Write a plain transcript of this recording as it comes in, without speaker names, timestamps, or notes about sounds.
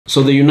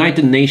So the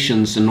United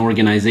Nations, an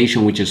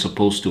organization which is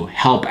supposed to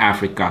help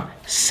Africa,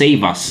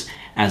 save us,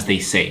 as they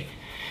say,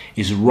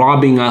 is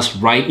robbing us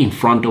right in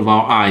front of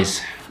our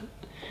eyes.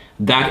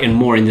 That and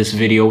more in this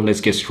video.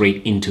 Let's get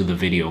straight into the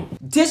video.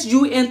 This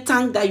UN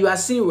tank that you are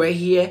seeing right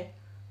here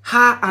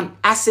had an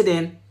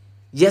accident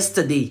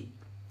yesterday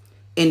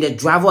and the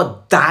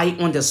driver died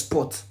on the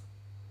spot.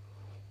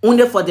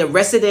 Only for the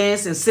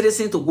residents and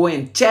citizens to go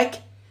and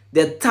check,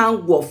 the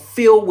tank was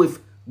filled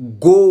with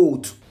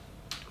gold.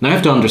 Now you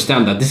have to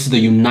understand that this is the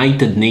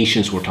United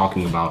Nations we're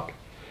talking about.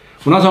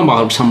 We're not talking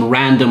about some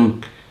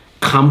random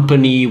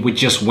company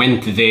which just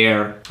went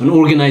there. An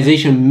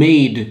organization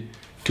made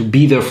to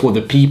be there for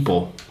the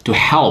people, to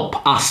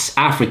help us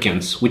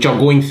Africans, which are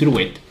going through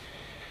it.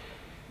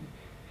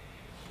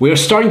 We are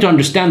starting to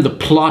understand the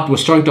plot. We're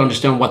starting to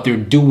understand what they're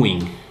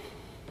doing.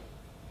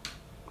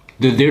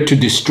 They're there to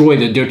destroy,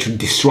 they're there to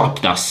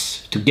disrupt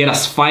us, to get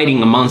us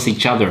fighting amongst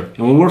each other.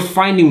 And when we're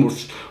fighting, we're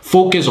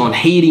focused on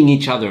hating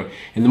each other.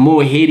 And the more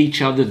we hate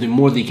each other, the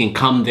more they can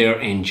come there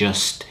and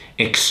just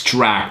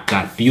extract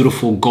that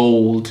beautiful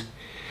gold.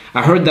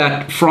 I heard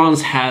that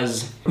France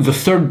has the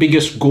third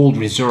biggest gold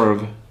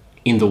reserve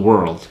in the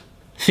world.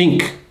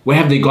 Think, where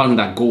have they gotten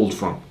that gold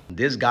from?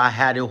 This guy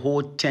had a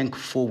whole tank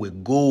full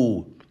with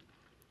gold.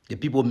 The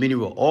people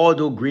mineral, all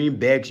those green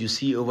bags you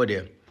see over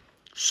there.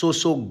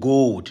 So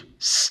gold,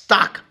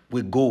 stuck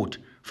with gold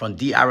from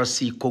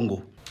DRC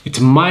Congo. It's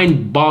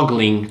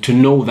mind-boggling to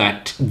know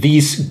that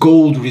these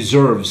gold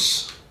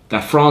reserves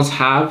that France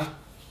have,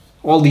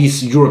 all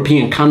these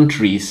European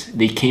countries,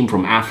 they came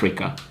from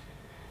Africa.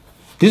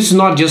 This is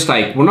not just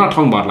like, we're not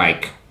talking about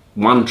like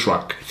one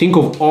truck. Think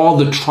of all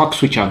the trucks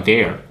which are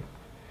there,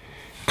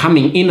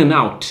 coming in and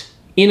out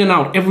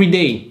every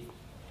day.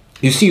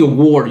 You see a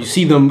war, you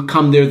see them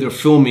come there, they're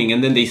filming,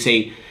 and then they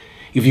say,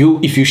 if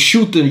you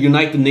shoot the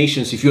United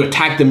Nations, if you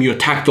attack them, you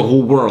attack the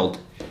whole world.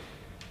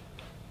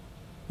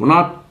 We're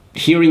not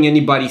hearing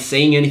anybody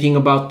saying anything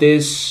about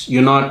this.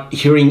 You're not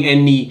hearing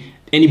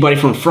anybody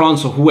from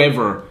France or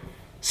whoever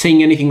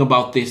saying anything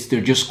about this.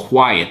 They're just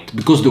quiet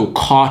because they were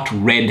caught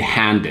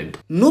red-handed.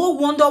 No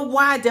wonder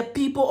why the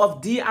people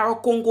of DR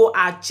Congo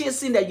are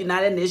chasing the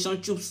United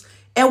Nations troops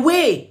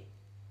away.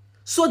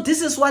 So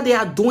this is what they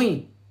are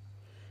doing.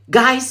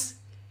 Guys,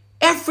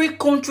 every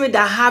country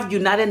that have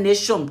United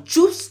Nations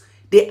troops,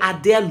 they are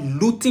there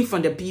looting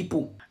from the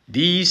people.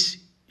 These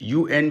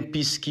UN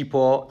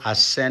peacekeepers are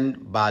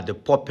sent by the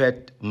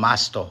puppet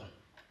master,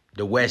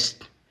 the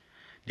West.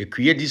 They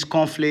create this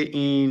conflict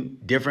in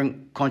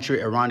different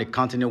countries around the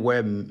continent where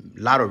a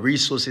lot of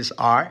resources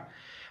are.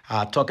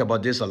 I talk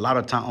about this a lot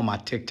of time on my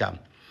TikTok.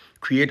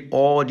 Create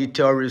all the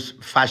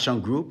terrorist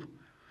fashion group.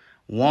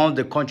 Once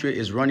the country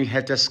is running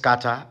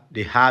helter-skelter,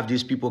 they have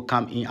these people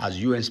come in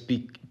as UN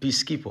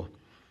peacekeepers.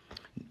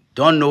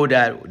 Don't know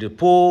that the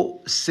poor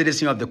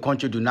citizens of the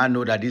country do not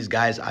know that these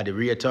guys are the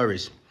real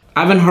terrorists.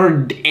 I haven't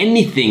heard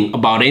anything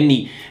about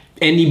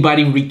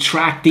anybody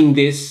retracting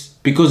this,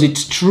 because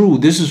it's true.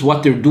 This is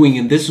what they're doing,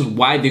 and this is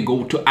why they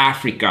go to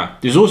Africa.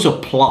 There's also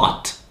a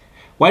plot.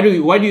 Why do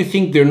you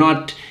think they're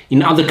not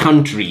in other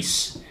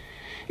countries?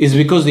 It's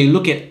because they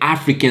look at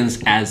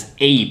Africans as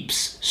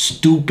apes,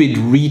 stupid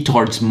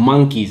retards,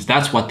 monkeys.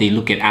 That's what they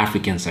look at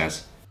Africans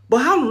as. But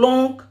how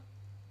long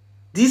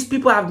these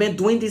people have been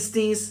doing these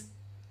things,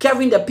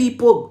 carrying the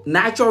people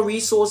natural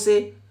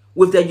resources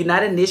with the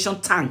United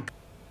Nations tank?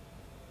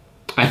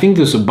 I think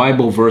there's a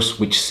Bible verse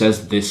which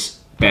says this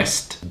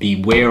best.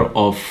 Beware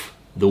of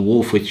the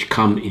wolf which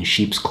come in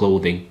sheep's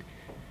clothing.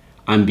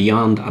 I'm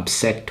beyond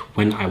upset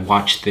when I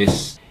watch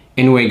this.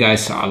 Anyway,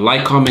 guys,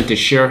 like, comment, and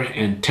share,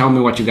 and tell me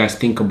what you guys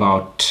think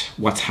about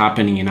what's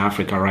happening in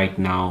Africa right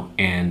now.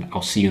 And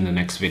I'll see you in the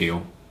next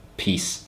video. Peace.